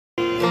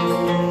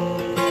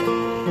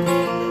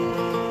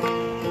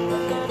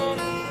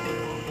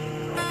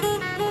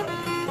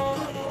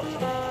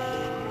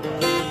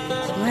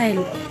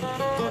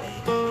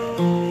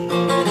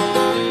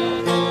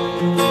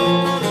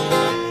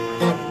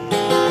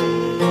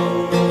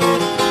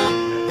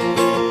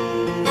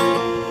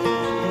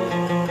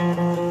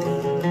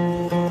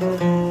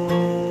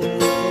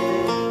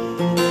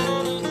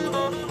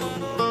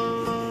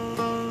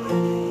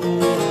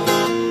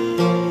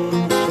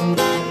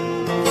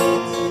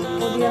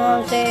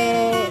si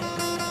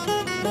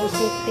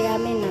Busiti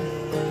amin na.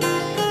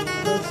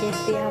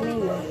 Busiti amin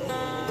na.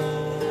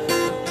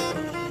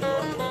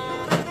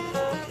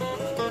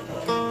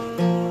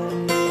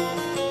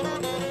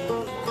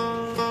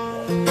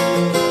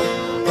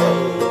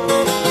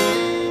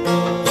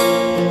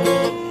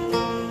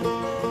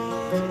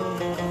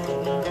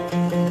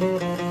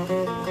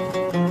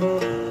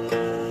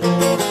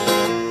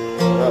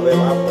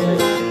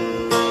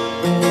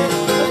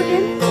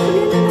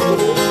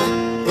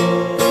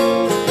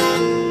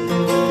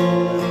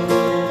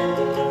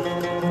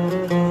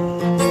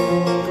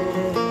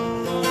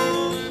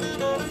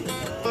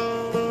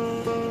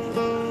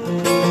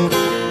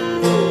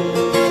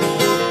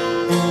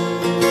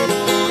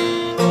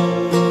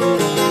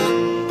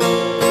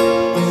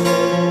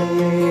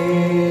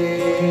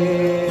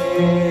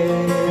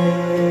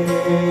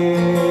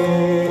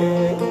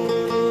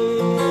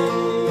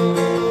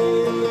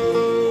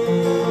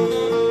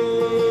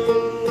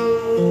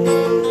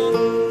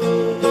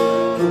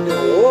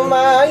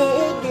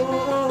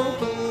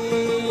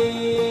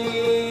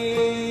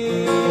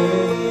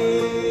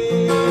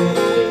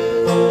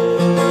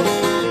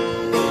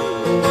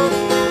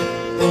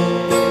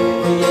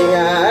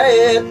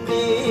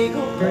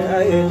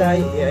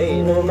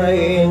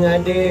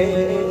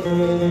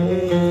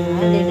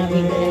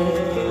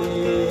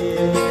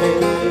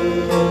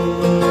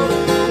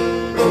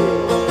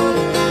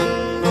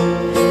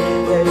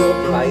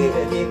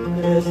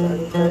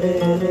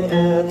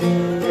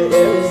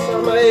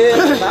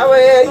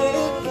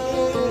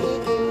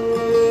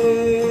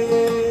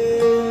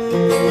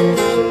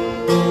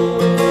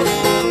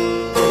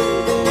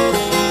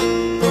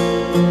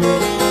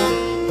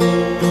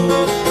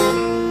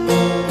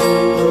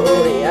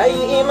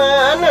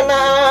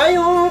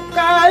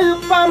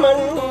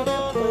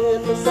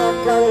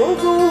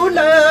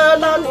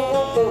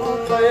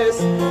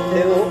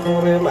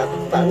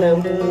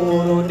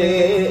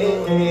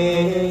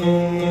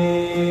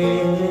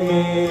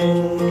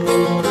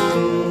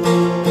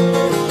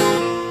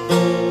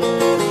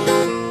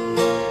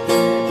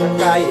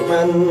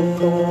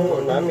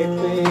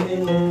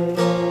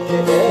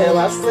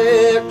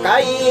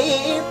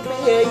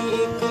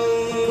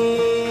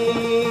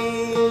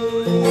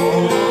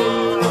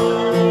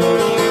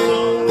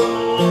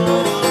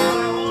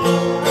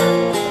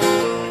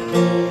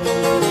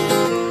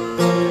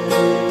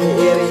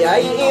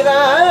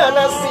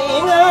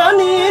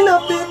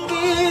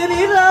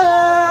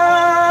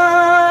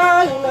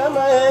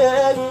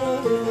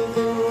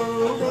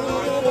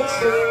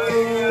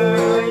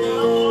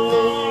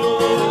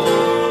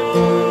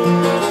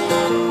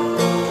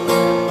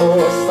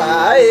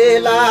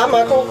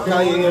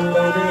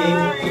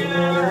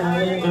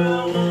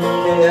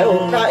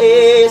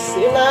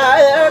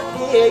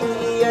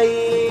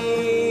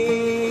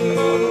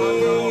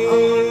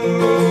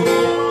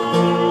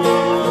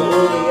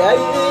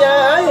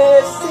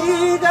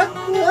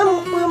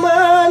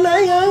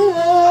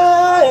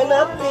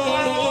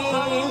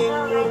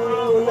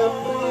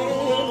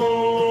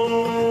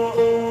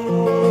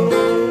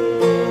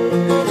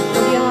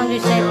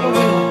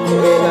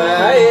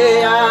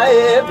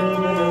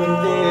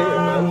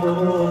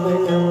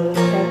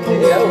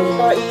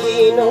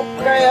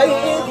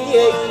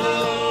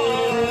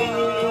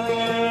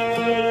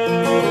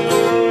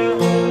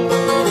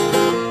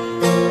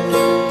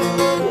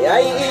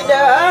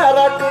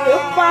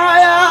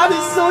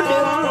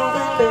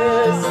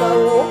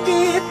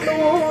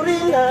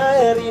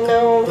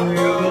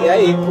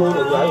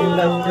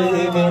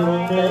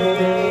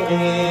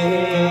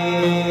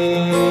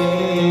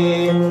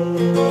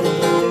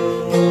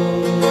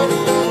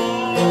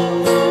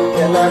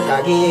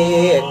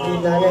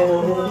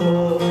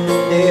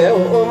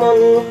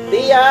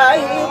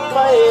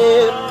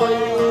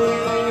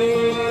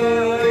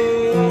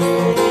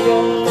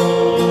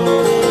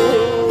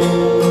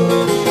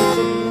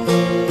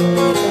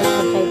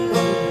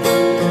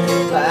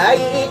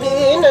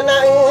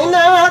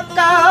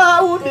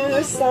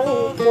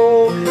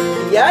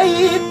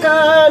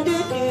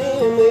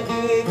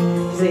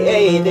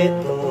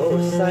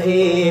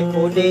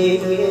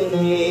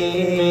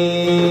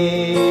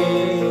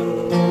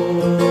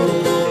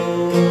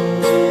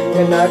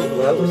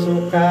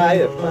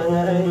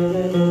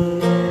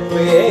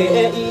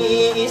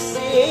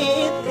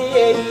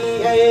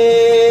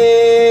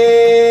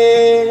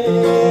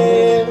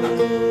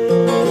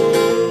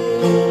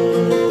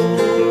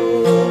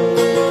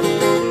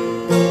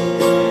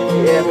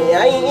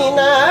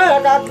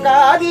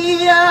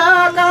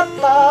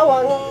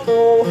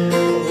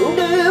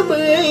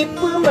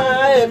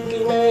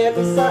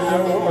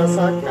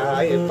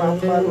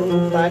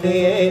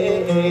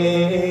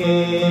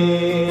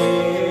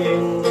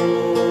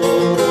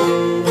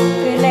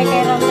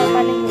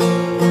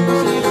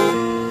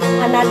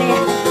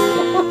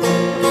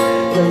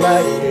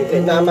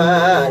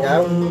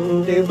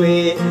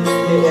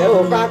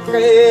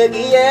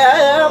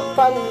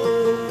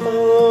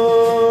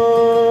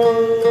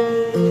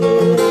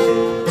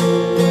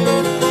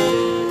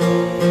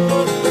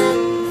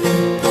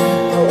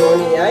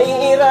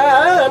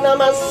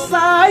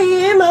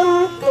 Masai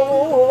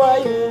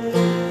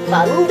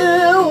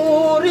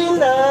Tandeu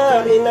rina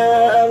rina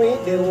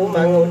wideu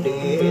Mangoda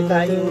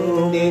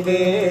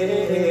Laindagan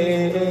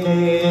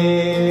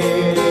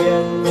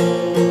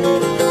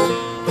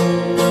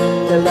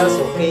Nala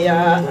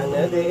sukia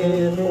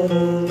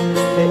anadepun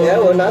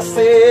Leo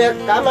nase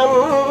kamam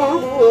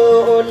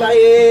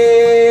bulay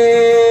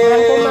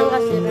Rangko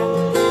mangkasirang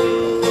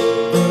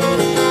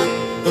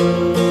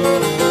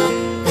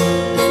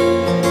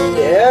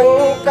Yang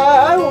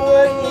kau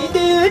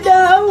ide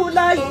daw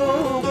lain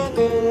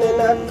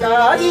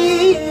Nakadi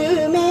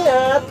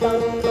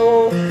miatan to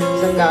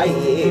Sakai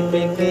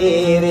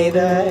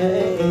pikiriday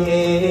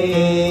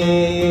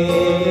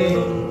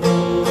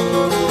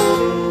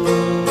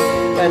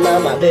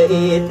Nama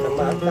deit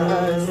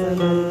matasan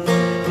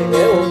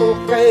Leo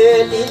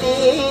kay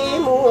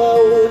lilimu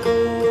audu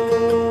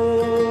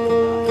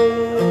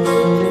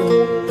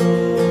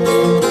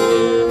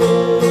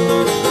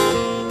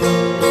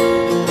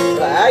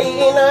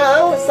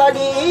Lainau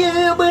sagi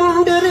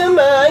bener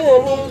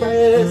mani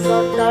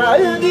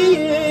Sakal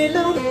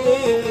gilang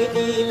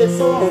di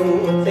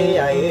lesung Te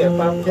ay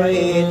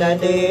papai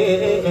lade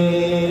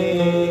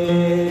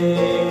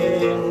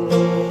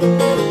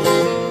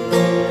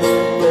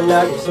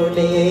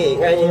Nagsuli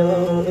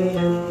ngayon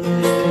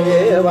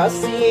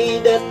Wasi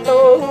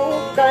datong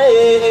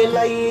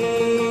kailay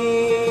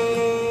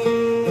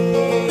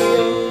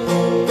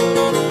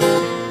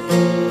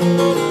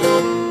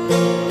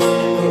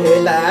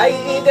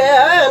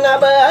Laindagan na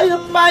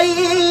baypay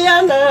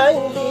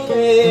Anang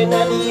liye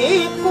na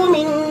di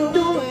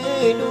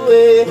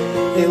kuminduwe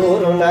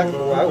Euro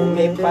nagwa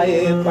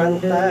umipay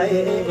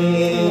pantay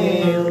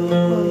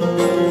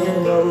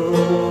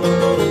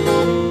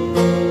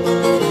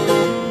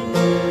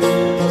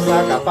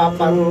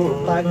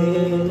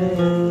Kapapantagin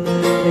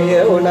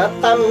Iyo na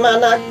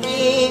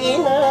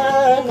tamanakinan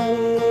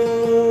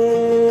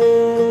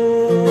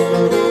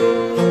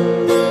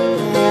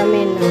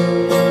Amin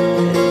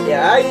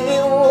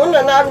Iyo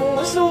na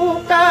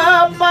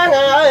nagsuka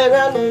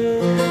pangangan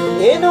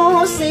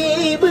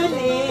Inusi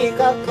beli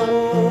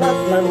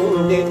katanatan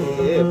Di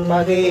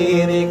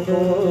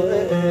pagiriko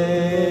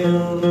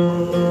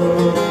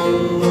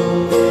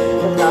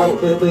Kau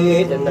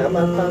bebeda na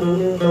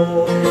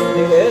matando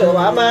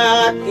Dewa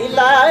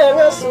makilang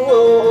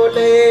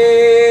sule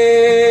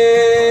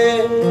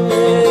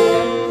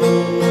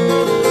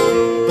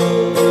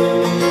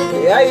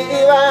Ay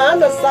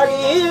iwan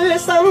sagi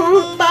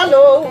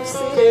santalo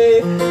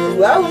si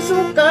Wow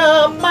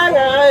suka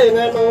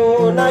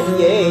pangangano na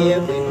ye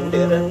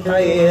binder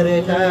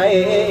taire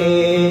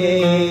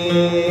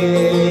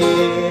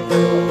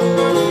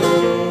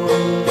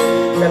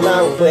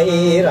Kanang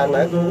beira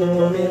na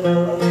gumira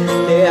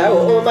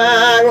Deo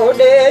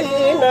Mangoda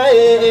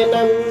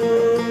naenam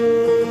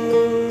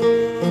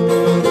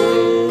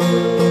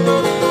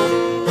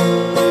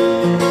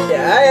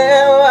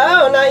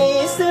Deo na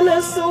isin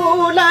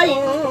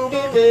sulain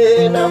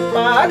Di na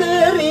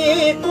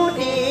pagari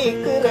kudi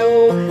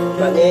kerau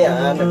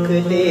Banyan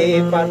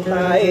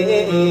kelipatai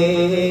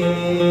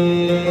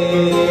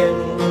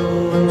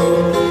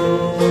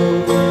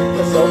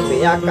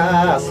Sofia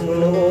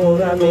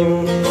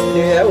kasunuramim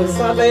Deo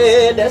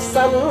sabe de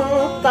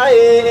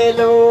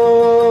santaelo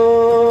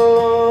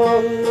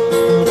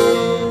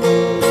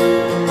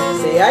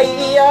Si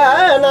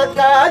ayya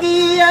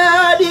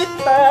nakagiya di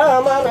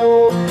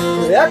tamaro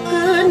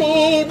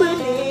Yakni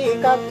beli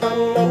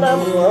katan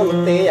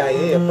namun te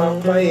ay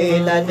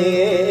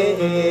papailade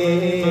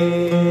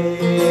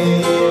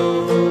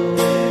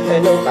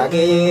Eno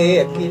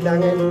kagi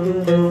kilangan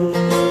dun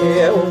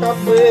Deo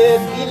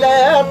kape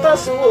kila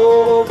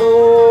tasubo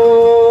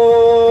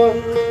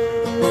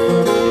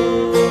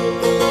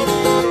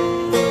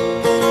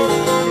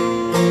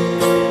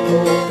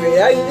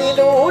Ay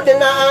dilud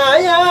na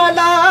ya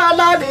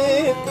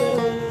lalalik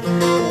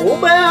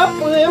Ubap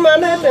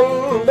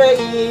manalang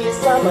bay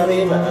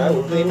Samarina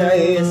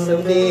ukinay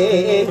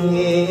sude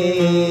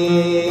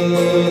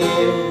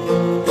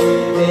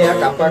Dia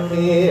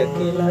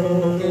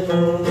kapakikilang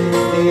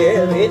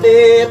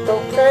Diri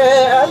toke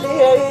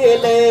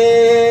alile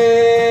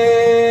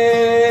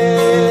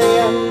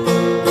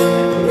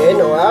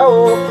Eno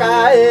au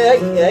kaya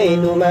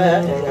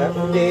lumang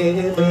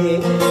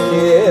diri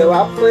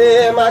Dewa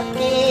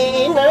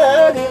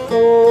makina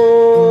ko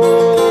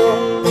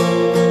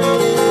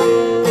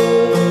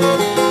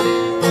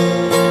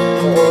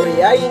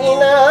Oriay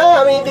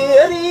inami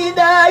diri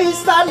dai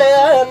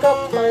sala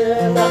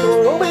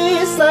kapanang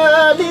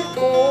bisa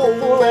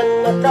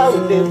likunan kau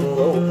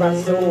dewo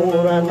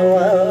pasuran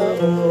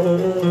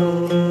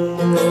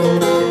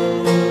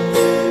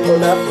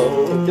Una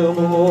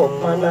pundugo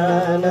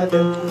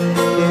pananadem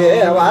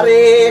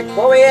Dewari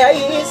kowe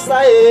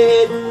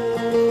isai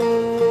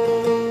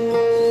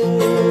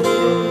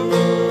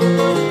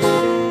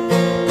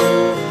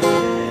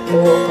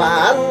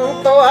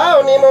Panto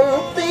ni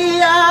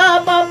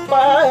muntia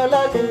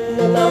papalan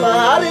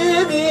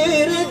namari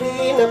diri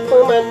na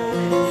puman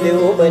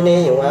Liu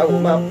bani wa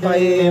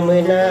mapai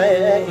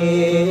menai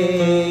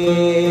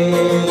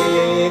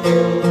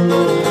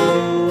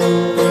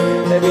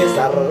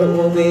Besar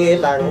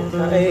bilang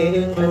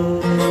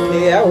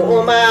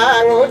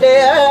Mangoda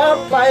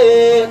pai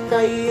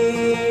kai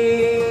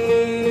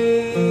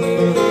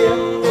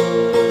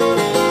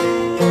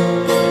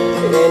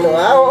eno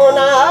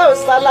aona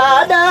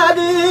salada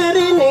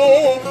girini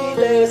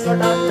kile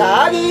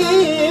sakagi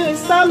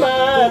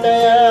samana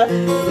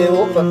deu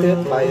pak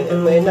pai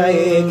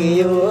menai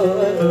giyo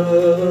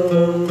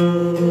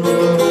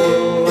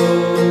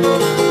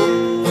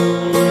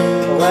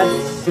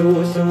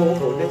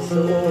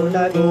Susu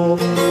lagu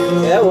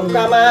eu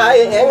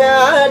kamai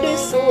enga di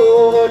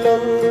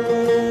sulung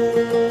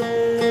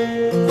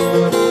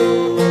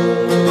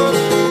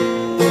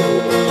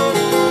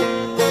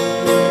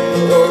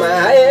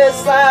Umai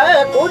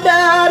sa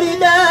kudari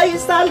dai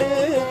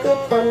saluk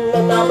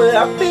panna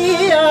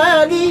berapi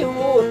agi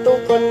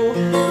utupan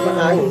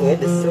mangid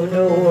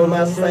sulu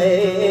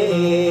masai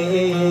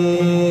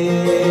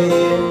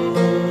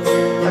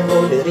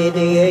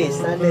Diri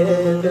sa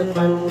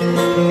depan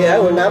dia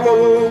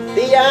namun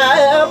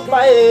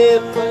tiapa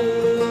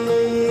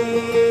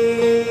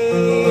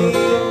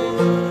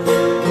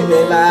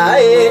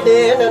Lai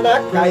den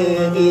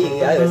nakai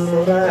gia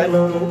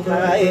suranung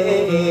tai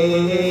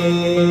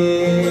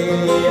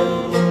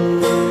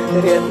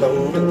Riet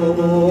long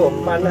du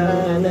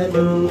panana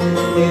dum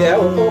dia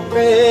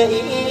uke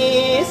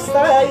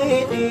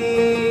isai di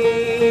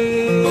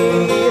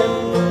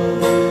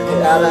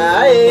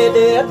Arai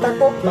de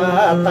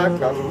takopa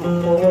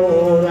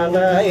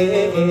takampuranai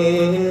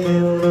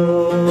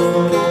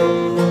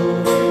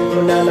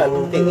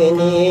Nanti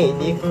ini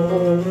di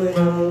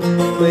kurang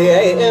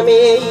Kuemi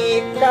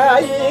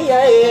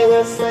kaya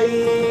yang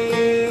say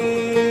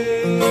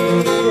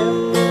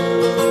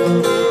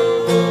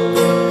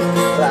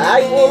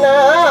Raina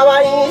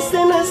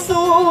waisin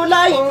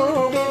sulain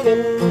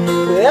dilin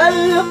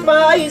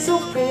Kuelpai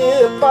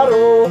suke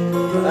paru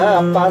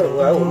Paru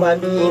au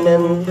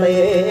mabinan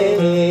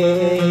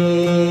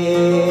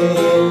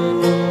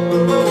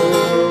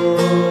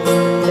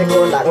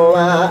Sekolang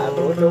wa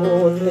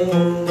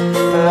dudutin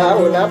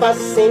Au na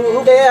basin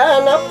de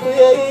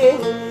anapui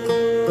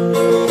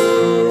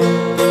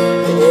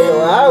Nino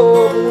au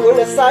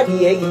na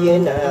sagi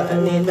na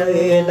ni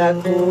la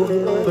ku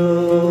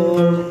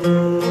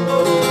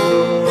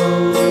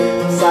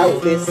Sau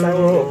de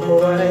sang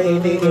kuai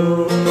din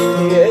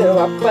Ye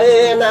wa pe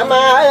na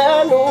ma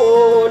nu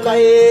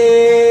lai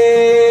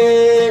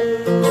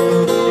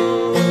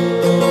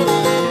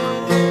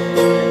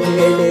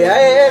Ele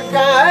ai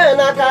ka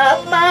na ka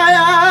ta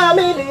ya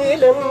mi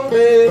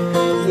lembe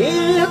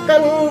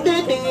Ikan di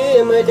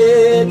mede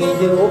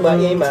gidu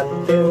bai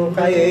matu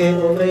kai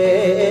ure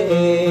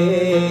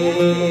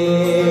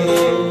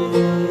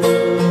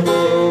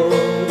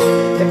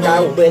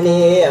Kau beni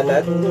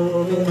anak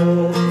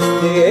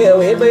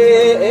Dewe be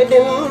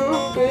edem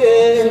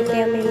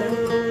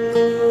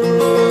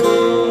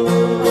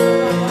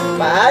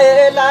Bae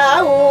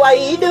lau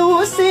ai du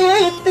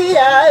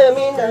sitia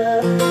mina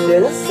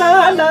Den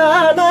sala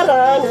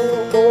naran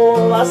ko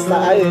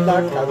asai la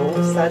kau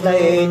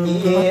sadai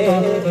die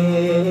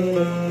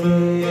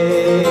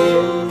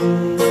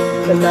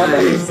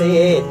Nama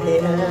sete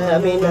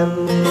aminam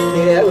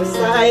dia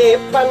usai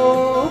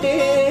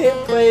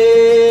pandipe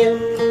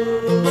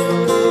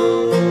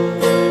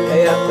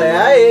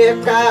Ayat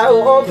kau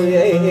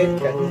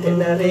obyekan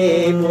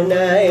tenare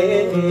bunai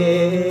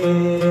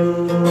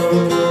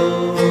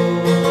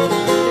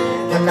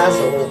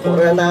Akaso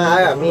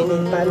purna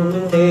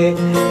minipande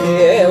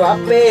dewa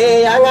pe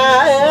yang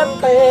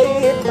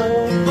apeta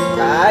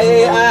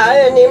Kai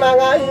ani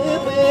mga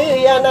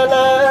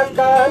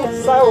yananakan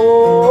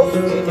sao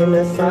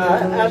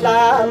Inasa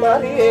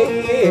alamari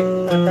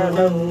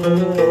akanam